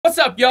What's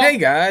up, y'all? Hey,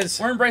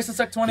 guys. We're Embracing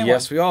Suck 21.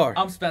 Yes, we are.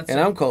 I'm Spencer.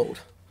 And I'm Cold.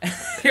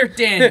 You're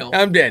Daniel.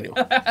 I'm Daniel.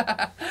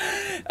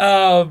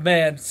 Oh,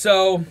 man.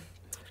 So,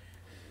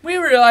 we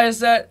realize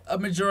that a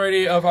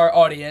majority of our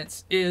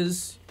audience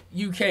is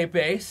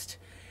UK-based.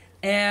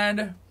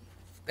 And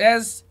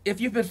if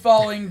you've been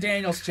following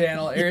Daniel's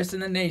channel, Eris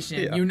in the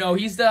Nation, you know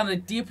he's done a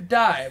deep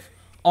dive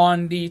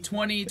on the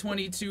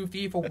 2022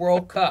 FIFA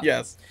World Cup.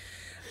 Yes.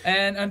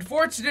 And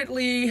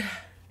unfortunately,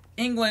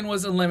 England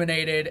was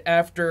eliminated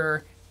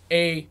after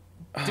a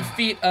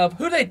defeat of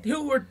who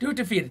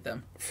defeated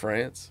them?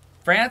 France.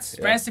 France?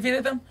 Yeah. France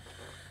defeated them?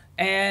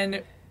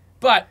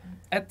 But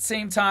at the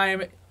same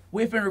time,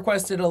 we've been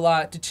requested a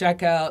lot to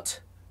check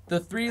out the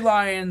Three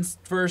Lions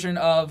version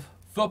of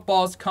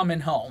Football's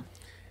Coming Home.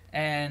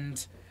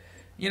 And,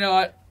 you know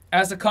what?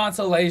 As a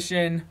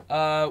consolation,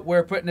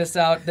 we're putting this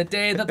out the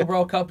day that the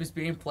World Cup is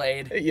being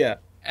played. Yeah.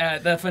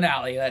 The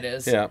finale, that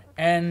is. Yeah.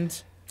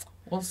 And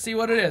we'll see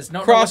what it is.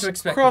 Don't know what to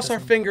expect. Cross our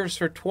fingers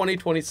for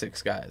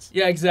 2026, guys.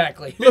 Yeah,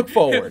 exactly. Look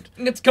forward.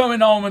 It's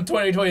coming home in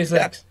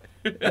 2026.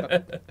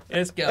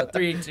 Let's go.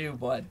 3, 2,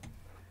 1.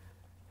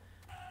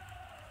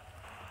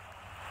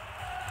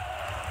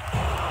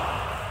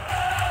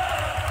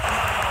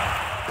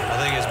 I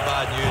think it's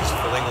bad news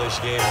for the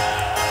English game.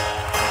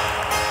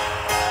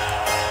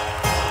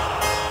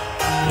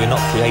 We're not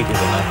creative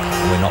enough.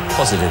 We're not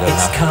positive enough.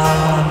 It's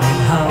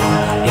coming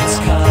home. It's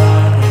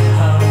coming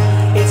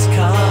home. It's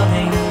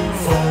coming.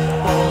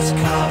 Football's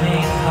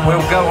coming home.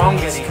 We'll go on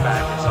getting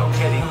back. It's on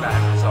getting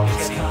back. It's on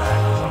getting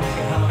back. It's on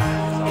getting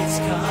back. It's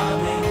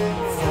coming.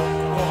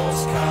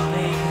 Football's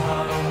coming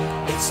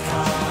home. It's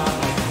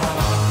coming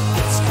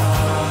home. It's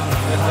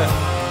coming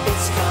home.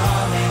 It's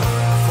coming.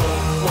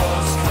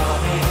 Football's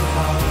coming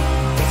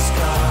home. It's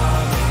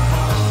coming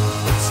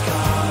home. It's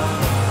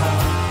coming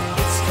home.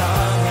 It's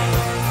coming.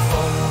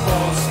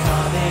 Football's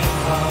coming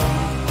home.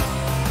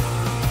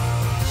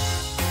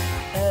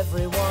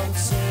 Everyone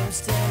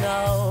seems to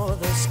know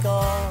the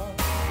score.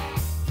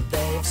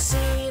 They've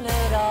seen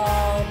it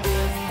all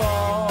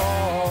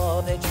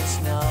before. They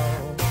just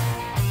know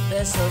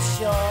they're so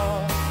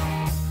sure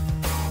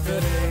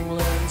that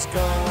England's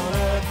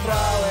gonna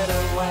throw it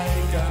away,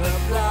 gonna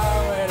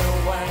blow it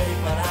away.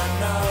 But I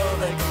know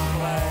they can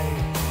play,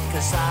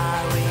 'cause I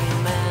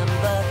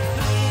remember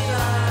 3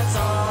 lines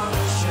on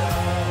the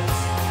shirt.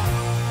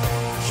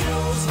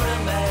 Jules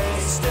Rimet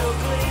still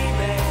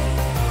gleaming,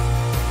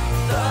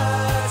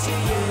 30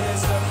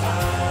 years of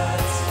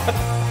hurt.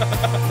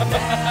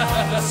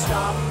 Never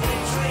stop me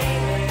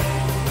dreaming.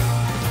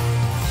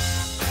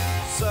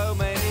 So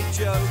many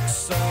jokes,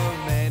 so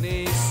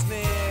many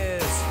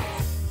sneers,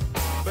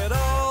 but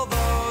all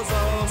those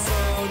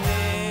also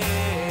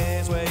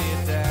nears weigh you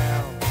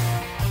down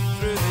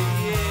through the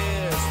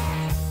years.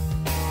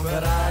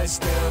 But I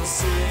still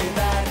see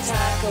that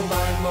tackle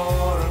by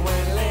Moore, and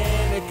when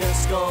Lineker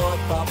scored,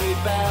 Bobby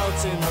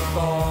belting the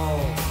ball,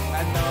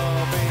 And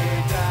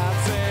Nobby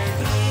dancing.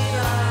 3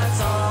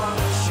 lines on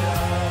the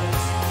shirt.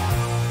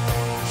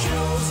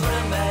 Jules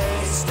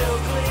Rimet still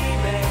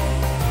gleaming,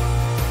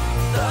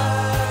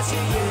 30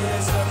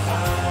 years of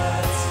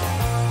hurt.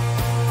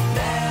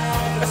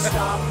 Never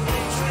stop me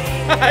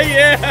dreaming.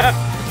 Yeah.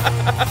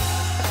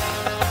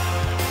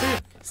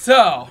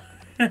 So,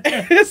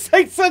 It's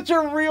like such a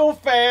real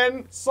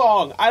fan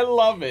song. I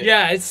love it.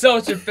 yeah, it's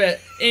such a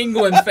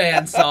England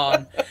fan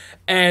song.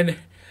 And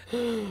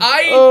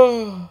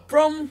Oh.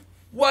 from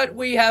what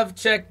we have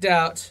checked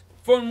out,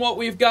 from what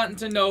we've gotten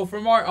to know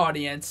from our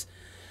audience,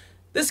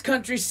 this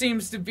country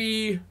seems to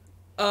be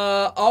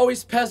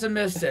always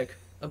pessimistic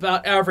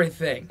about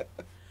everything.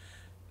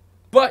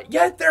 But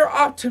yet they're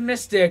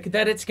optimistic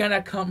that it's going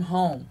to come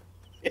home.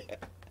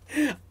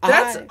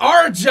 That's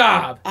our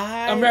job,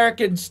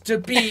 Americans, to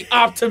be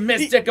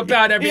optimistic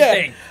about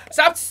everything.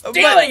 Stop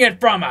stealing it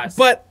from us.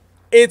 But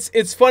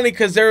it's funny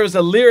because there was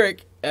a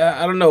lyric,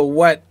 I don't know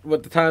what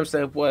the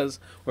timestamp was,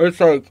 where it's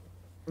like,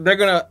 they're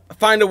going to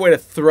find a way to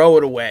throw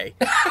it away.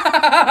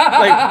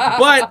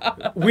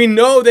 But we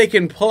know they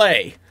can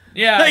play.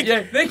 yeah,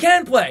 they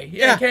can play.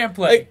 Yeah, they can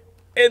play.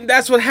 And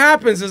that's what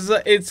happens is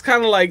it's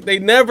kind of like they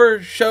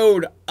never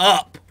showed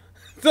up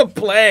to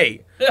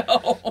play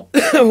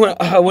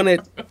when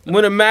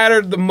it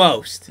mattered the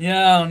most.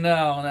 No.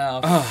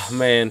 Oh,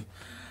 man.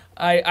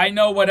 I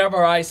know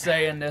whatever I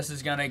say in this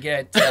is gonna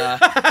get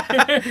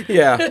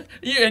Yeah.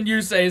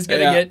 you say is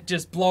gonna get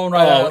just blown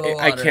right out of the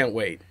water. I can't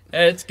wait.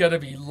 It's gonna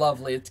be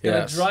lovely. It's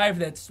gonna Yes. drive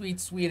that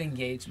sweet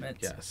engagement.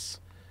 Yes.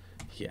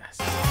 Yes.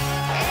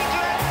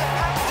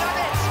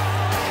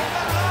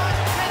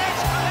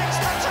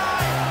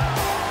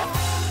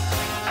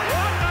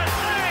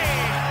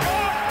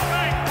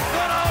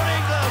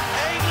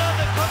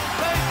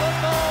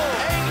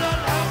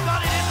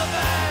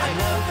 I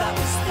know that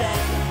was then,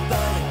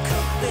 but it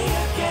could be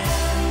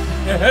again.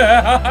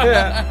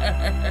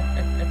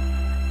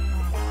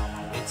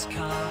 It's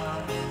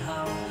coming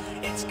home.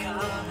 It's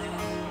coming.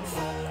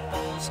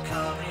 Football's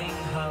coming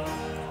home.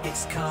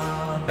 It's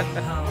coming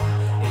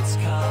home. It's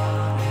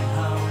coming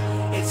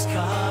home. It's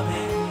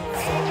coming.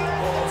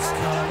 Football's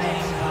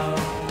coming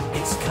home.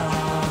 It's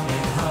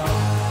coming home.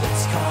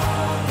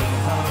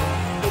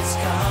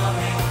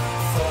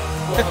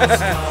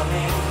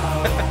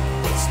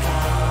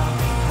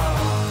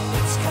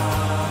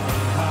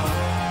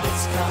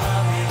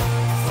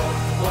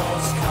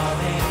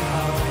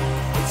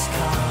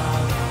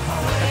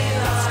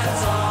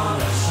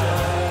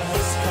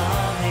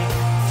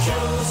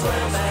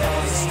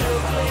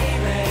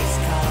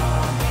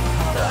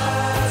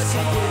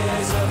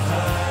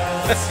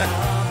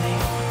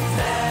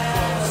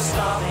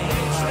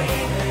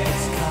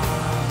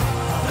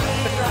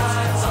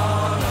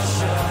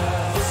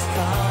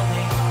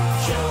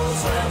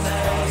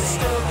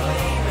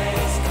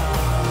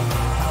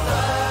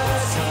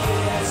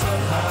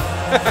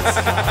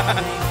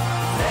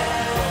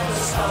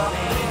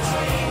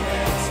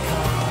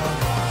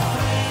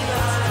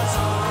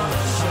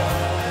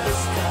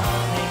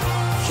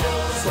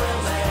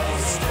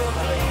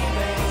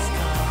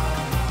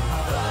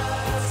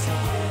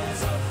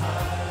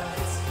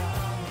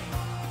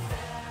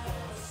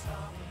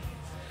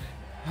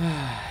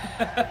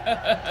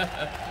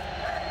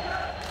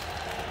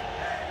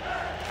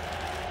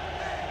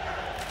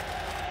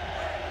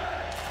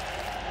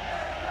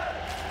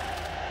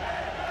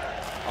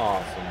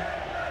 Awesome.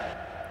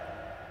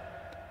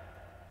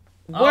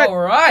 All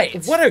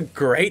right. What a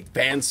great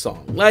band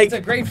song. Like, It's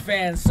a great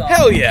fan song.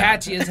 Hell yeah.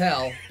 Catchy as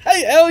hell.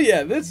 hey, hell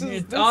yeah. This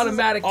It's is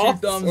automatic awesome.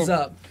 2 thumbs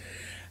up.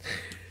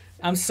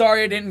 I'm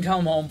sorry I didn't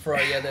come home for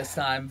you this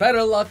time.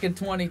 Better luck in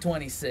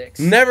 2026.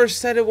 Never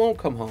said it won't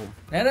come home.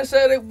 Never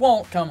said it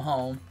won't come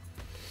home,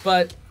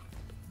 but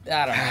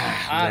I don't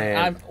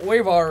Man. know.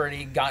 We've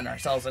already gotten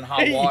ourselves in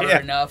hot water Yeah.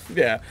 enough.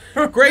 Yeah.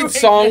 Doing Great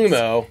song, this.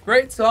 though.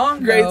 Great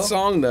song. Great though.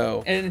 song,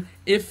 though. And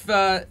if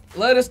let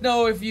us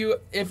know if you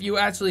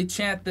actually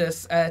chant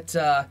this at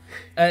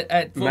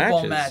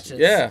football matches.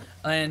 Yeah.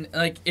 And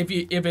like if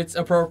it's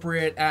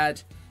appropriate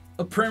at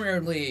a Premier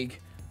League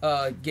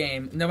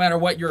game, no matter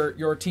what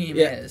your team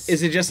is.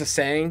 Is it just a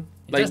saying?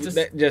 Like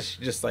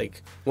just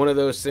like one of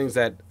those things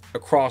that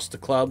across the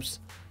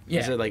clubs? Yeah.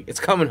 Is it like it's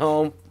coming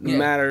home? No Yeah.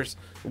 matters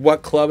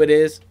what club it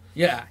is.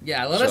 Yeah.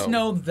 Let us So-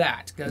 know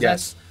that because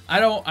Yes. I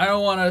don't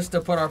want us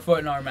to put our foot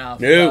in our mouth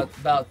No.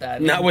 about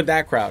that. Not with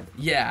that crowd.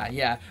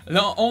 Yeah.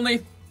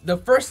 The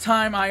first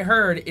time I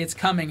heard "It's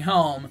Coming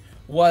Home"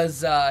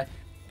 was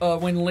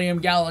when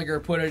Liam Gallagher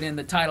put it in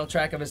the title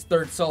track of his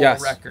third solo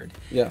Yes. record.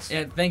 Yes.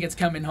 I think it's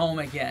coming home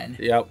again.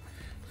 Yep.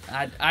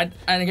 And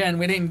again,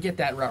 we didn't get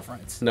that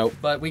reference. Nope.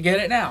 But we get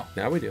it now.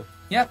 Now we do.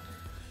 Yep.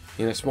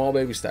 Small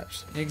baby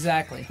steps.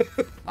 Exactly.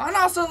 And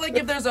also, like,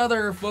 if there's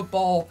other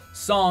football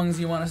songs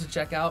you want us to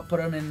check out, put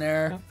them in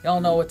there. Y'all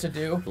know what to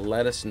do.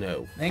 Let us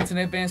know. Thanks in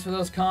advance for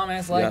those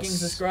comments, liking, Yes.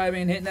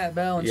 subscribing, hitting that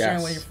bell, and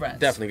sharing with your friends.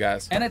 Definitely,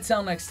 guys. And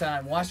until next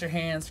time, wash your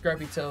hands,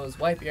 scrub your toes,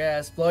 wipe your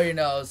ass, blow your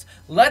nose.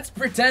 Let's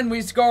pretend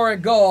we score a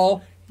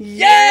goal.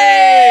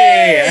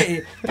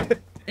 Yay!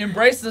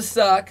 Embrace the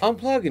suck.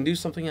 Unplug and do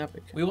something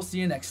epic. We will see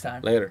you next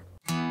time. Later.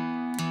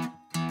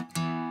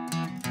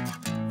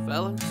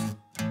 Fellas,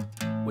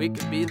 we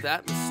could be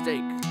that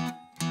mistake.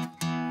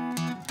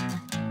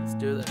 Let's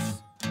do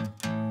this.